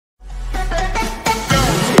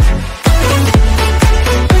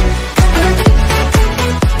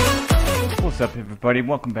What's up, everybody?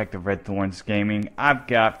 Welcome back to Red Thorns Gaming. I've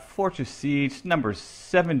got Fortress Siege number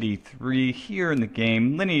 73 here in the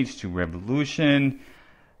game, Lineage to Revolution.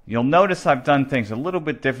 You'll notice I've done things a little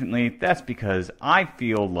bit differently. That's because I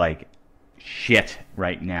feel like shit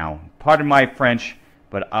right now. Pardon my French,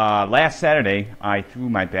 but last Saturday I threw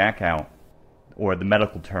my back out, or the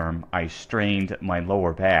medical term, I strained my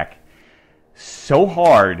lower back so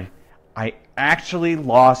hard I actually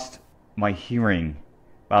lost my hearing.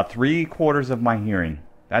 About 3/4 of my hearing.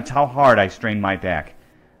 That's how hard I strained my back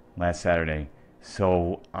last Saturday.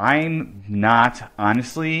 So I'm not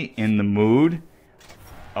honestly in the mood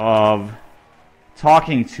of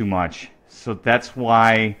talking too much. So that's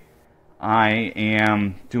why I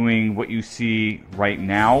am doing what you see right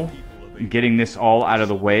now. Getting this all out of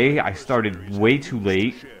the way. I started way too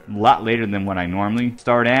late. A lot later than what I normally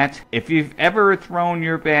start at. If you've ever thrown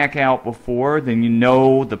your back out before, then you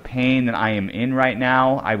know the pain that I am in right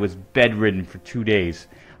now. I was bedridden for 2 days.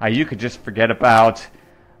 You could just forget about,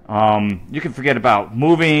 you could forget about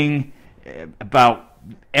moving, about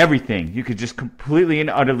everything. You could just completely and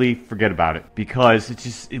utterly forget about it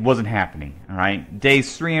because it wasn't happening. All right.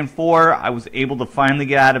 Days 3 and 4, I was able to finally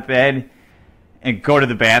get out of bed and go to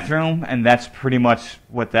the bathroom, and that's pretty much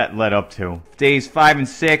what that led up to. Days 5 and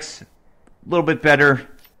 6, a little bit better,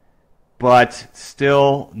 but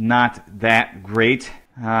still not that great.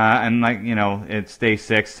 And like, you know, it's day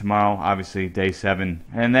 6 tomorrow, obviously day 7.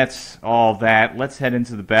 And that's all that. Let's head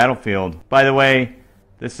into the battlefield. By the way,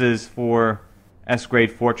 this is for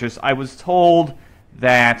S-grade Fortress. I was told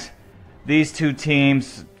that these two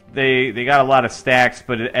teams, they got a lot of stacks,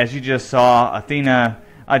 but as you just saw, Athena,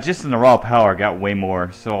 just in the raw power, got way more.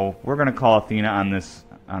 So we're gonna call Athena on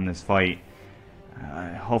this fight.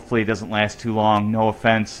 Hopefully it doesn't last too long. No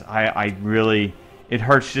offense. I really, it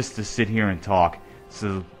hurts just to sit here and talk.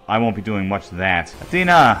 So I won't be doing much of that.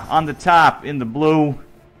 Athena on the top in the blue.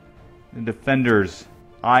 The defenders.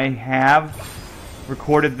 I have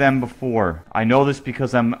recorded them before. I know this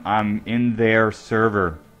because I'm in their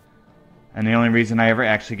server. And the only reason I ever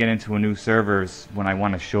actually get into a new server is when I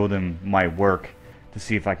want to show them my work, to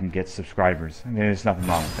see if I can get subscribers. I mean, there's nothing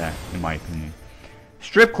wrong with that, in my opinion.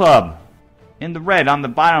 StripClub, in the red, on the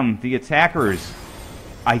bottom, the attackers.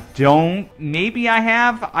 I don't, maybe I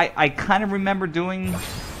have. I kind of remember doing,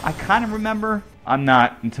 I'm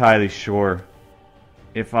not entirely sure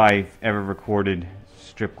if I've ever recorded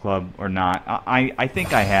StripClub or not. I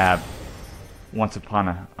think I have, once upon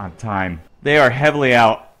a time. They are heavily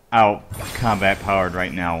out combat powered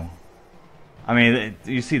right now. I mean,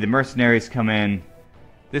 you see the mercenaries come in.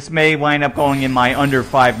 This may wind up going in my under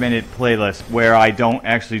 5-minute playlist where I don't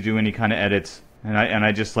actually do any kind of edits and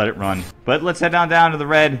I just let it run. But let's head down to the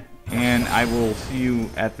red, and I will see you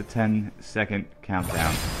at the 10-second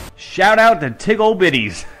countdown. Shout out to Tiggle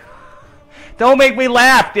Bitties. Don't make me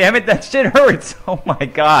laugh, damn it, that shit hurts. Oh my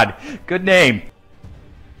god, good name.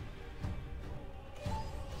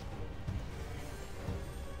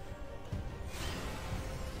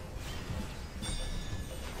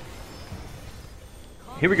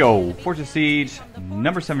 Here we go, Fortress Siege,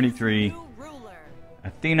 number 73,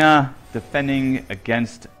 Athena defending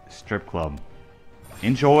against StripClub.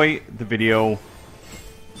 Enjoy the video.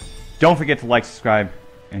 Don't forget to like, subscribe,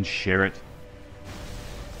 and share it.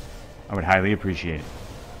 I would highly appreciate it.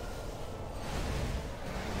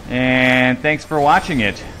 And thanks for watching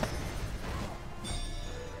it.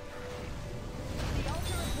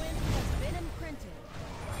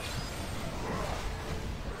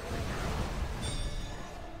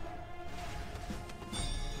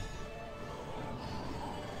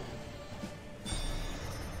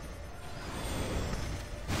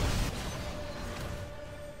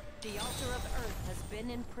 The altar of Earth has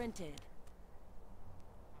been imprinted.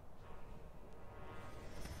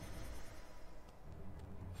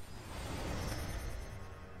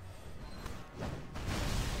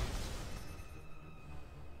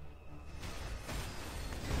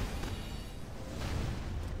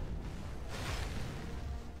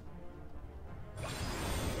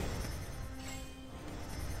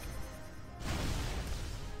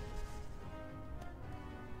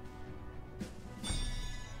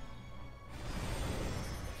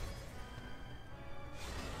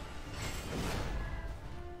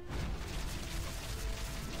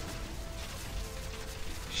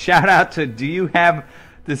 Shout out to, do you have,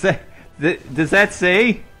 does that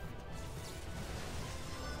say?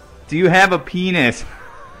 Do you have a penis?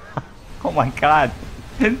 Oh my god.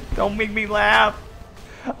 Don't make me laugh.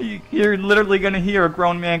 You're literally gonna hear a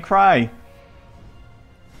grown man cry.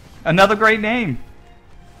 Another great name.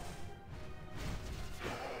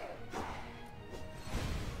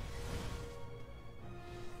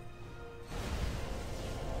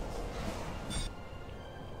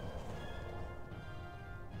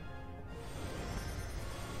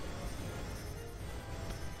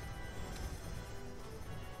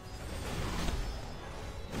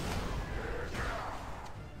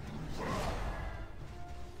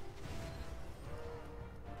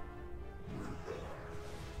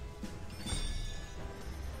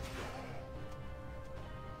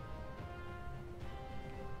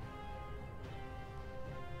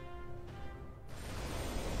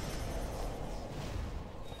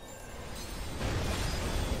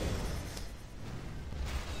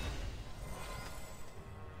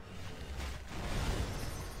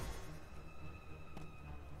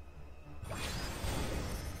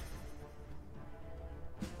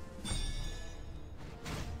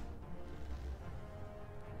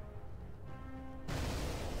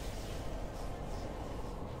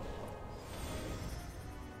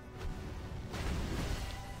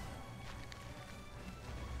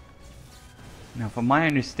 Now, from my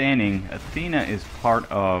understanding, Athena is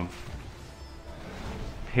part of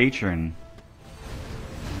Patron.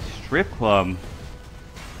 StripClub,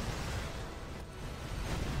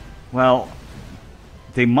 well,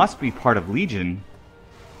 they must be part of Legion.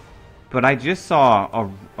 But I just saw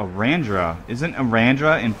a Randra. Isn't a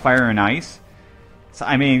Randra in Fire and Ice? So,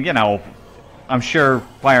 I mean, you know, I'm sure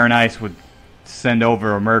Fire and Ice would send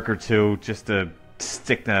over a merc or two just to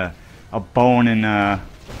stick a bone in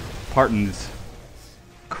Parton's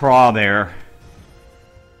craw there.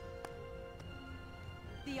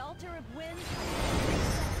 The altar of wind.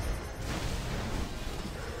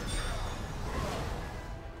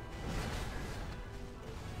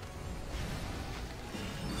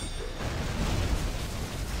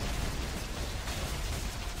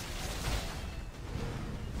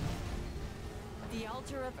 The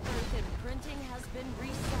altar of earth imprinting has been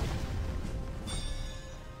reset.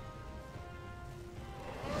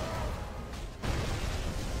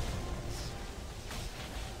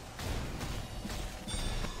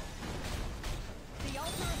 The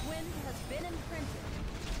altar of wind has been imprinted.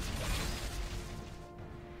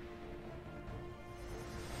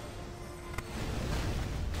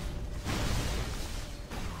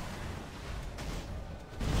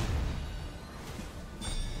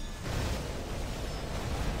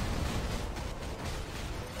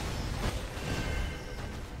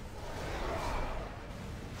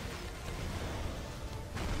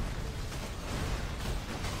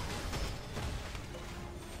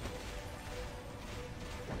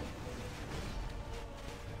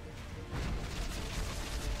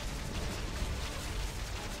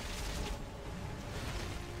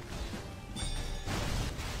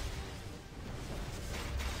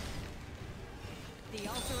 The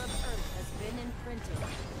altar of earth has been imprinted.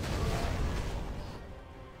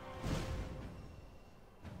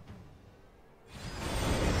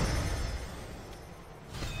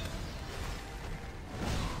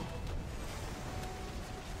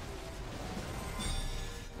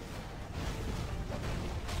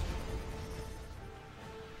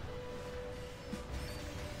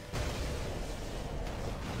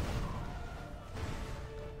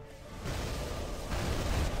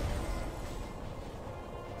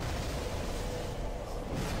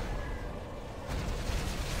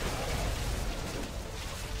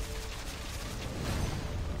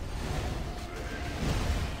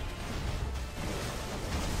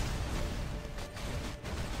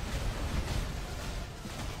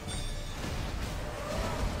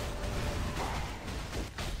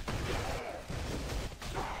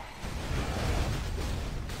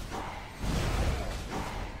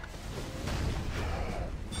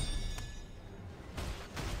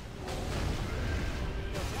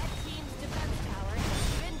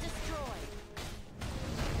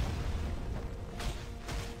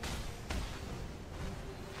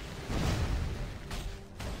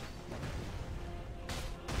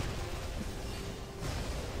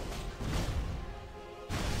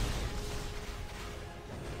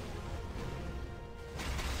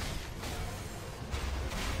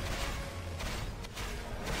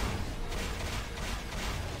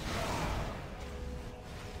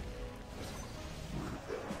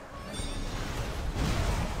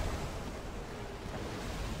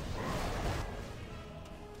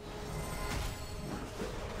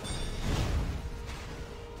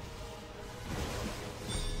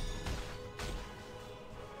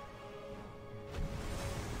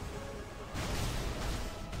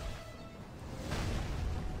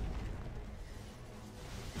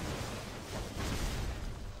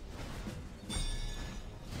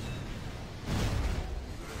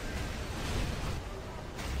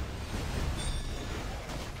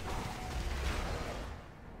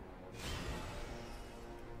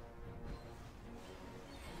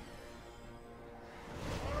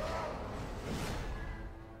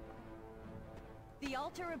 The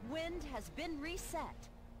altar of wind has been reset.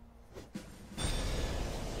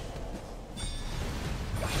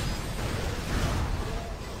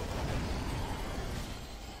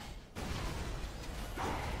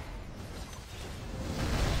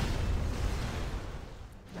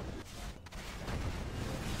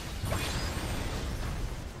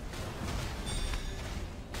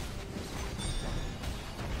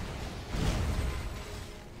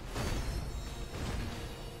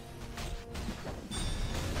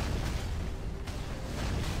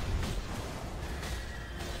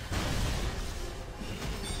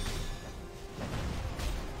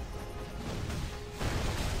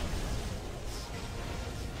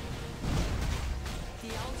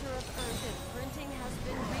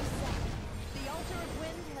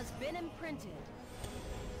 Been imprinted.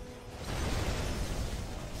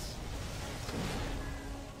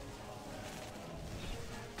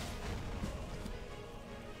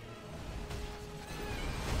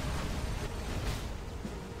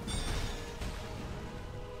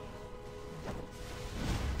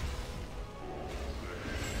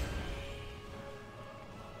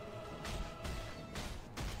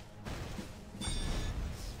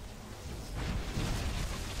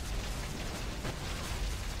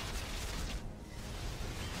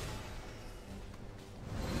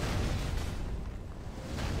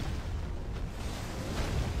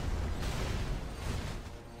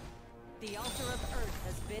 altar of Earth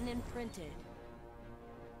has been imprinted.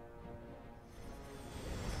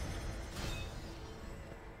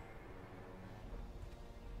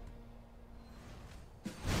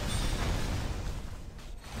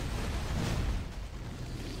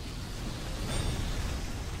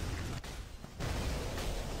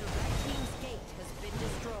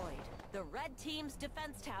 The red team's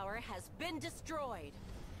defense tower has been destroyed.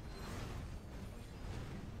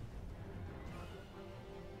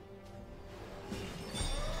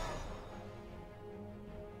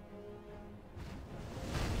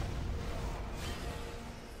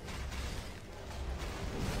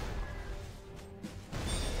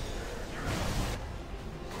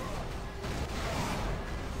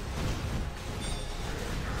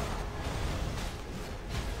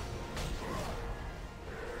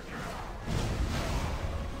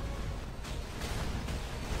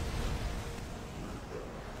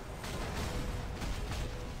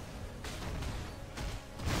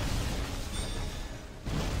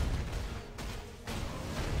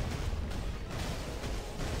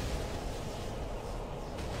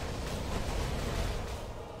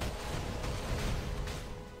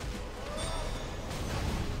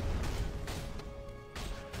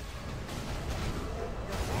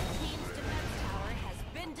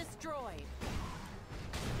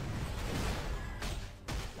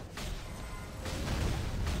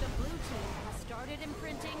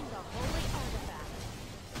 Imprinting the holy artifact.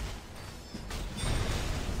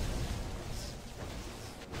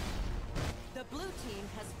 The blue team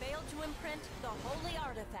has failed to imprint the holy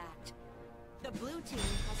artifact. The blue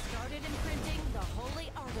team has started imprinting the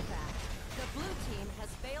holy artifact. The blue team has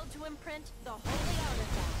failed to imprint the holy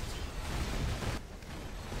artifact.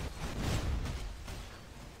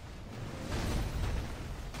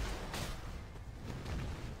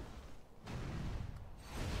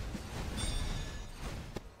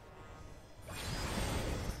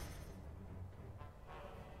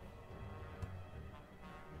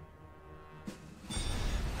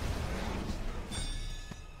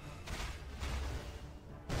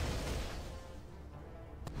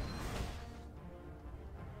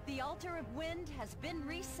 The altar of wind has been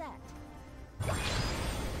reset.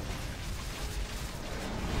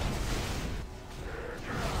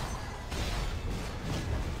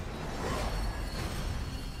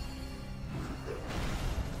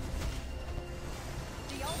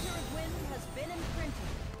 The altar of wind has been imprinted.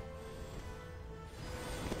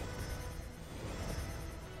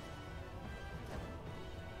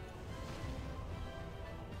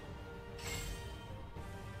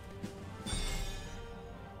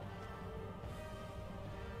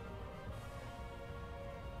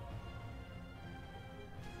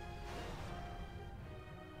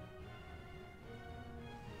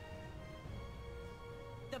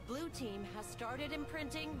 The blue team has started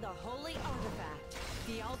imprinting the holy artifact.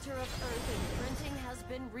 The altar of Earth imprinting has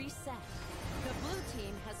been reset. The blue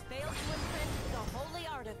team has failed to imprint the holy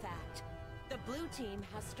artifact. The blue team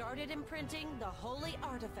has started imprinting the holy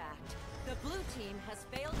artifact. The blue team has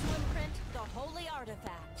failed to imprint the holy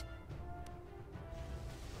artifact.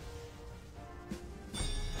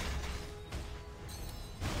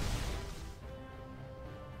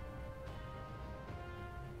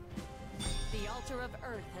 The altar of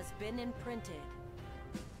Earth has been imprinted.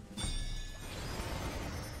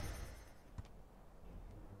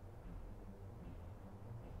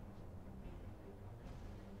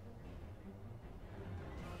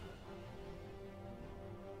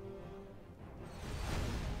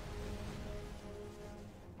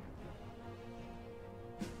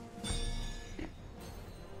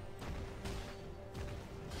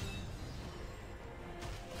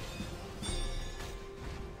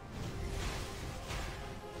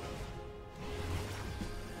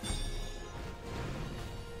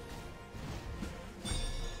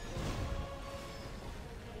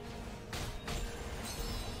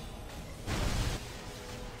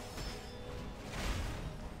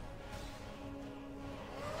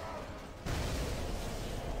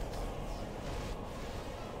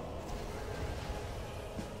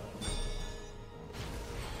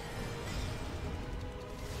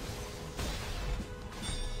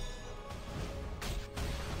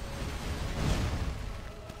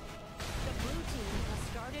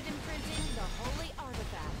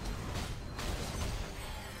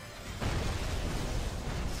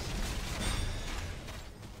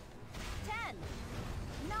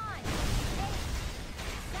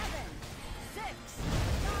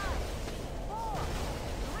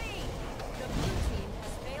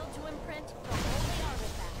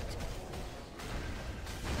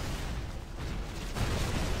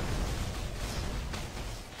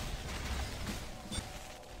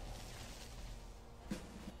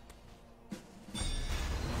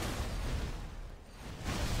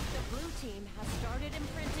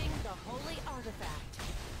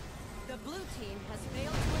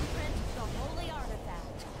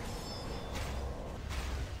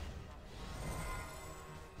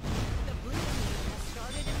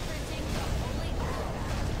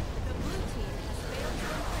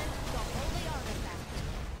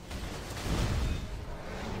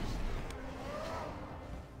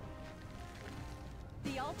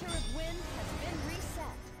 altar of wind has been reset.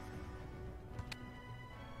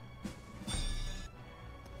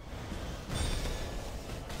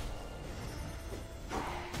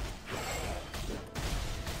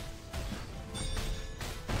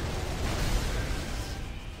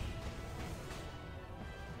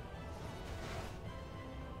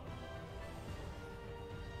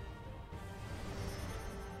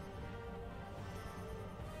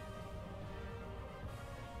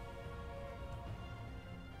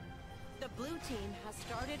 The blue team has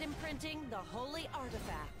started imprinting the holy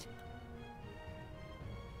artifact.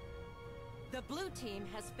 The blue team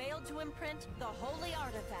has failed to imprint the holy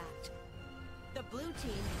artifact. The blue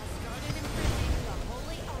team has started imprinting the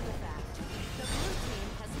holy artifact. The blue team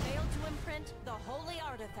has failed to imprint the holy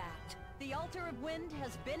artifact. The altar of wind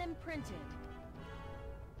has been imprinted.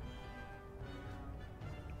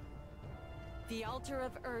 The altar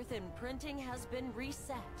of earth imprinting has been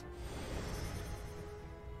reset.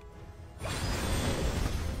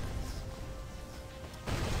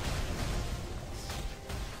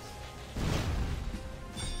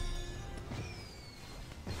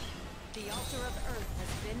 The altar of earth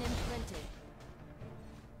has been imprinted.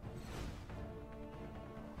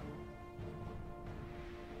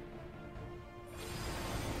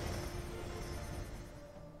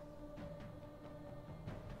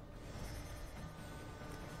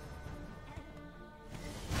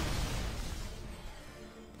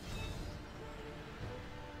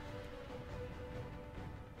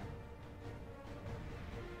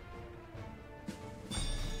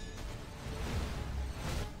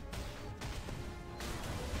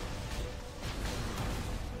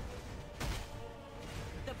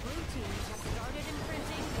 The blue team has started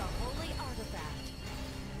imprinting the holy artifact.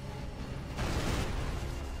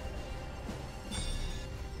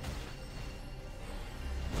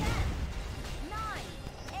 10, 9,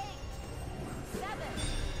 8, 7,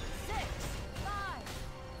 6, 5,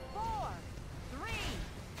 4, 3,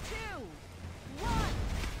 2, 1.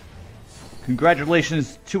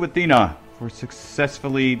 Congratulations to Athena for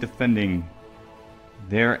successfully defending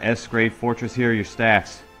their S-grade fortress. Here are your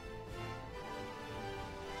stats.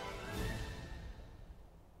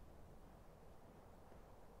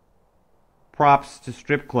 Props to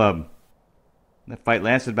StripClub. That fight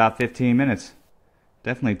lasted about 15 minutes.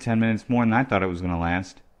 Definitely 10 minutes more than I thought it was going to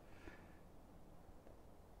last.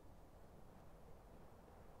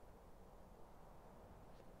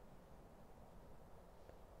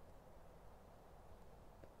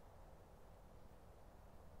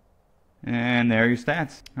 And there are your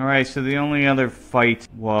stats. Alright, so the only other fight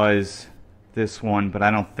was this one, but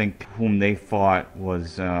I don't think whom they fought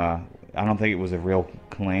was, I don't think it was a real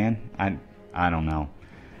clan. I don't know.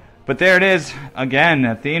 But there it is. Again,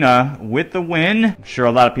 Athena with the win. I'm sure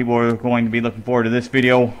a lot of people are going to be looking forward to this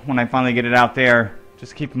video when I finally get it out there.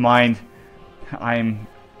 Just keep in mind,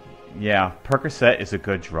 yeah, Percocet is a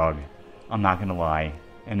good drug. I'm not going to lie.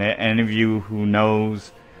 And any of you who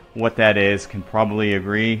knows what that is can probably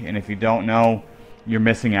agree. And if you don't know, you're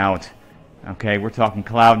missing out. Okay, we're talking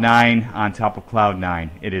Cloud 9 on top of Cloud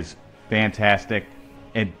 9. It is fantastic.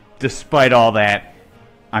 And despite all that,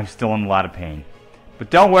 I'm still in a lot of pain. But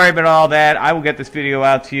don't worry about all that. I will get this video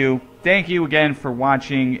out to you. Thank you again for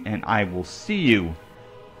watching, and I will see you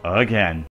again.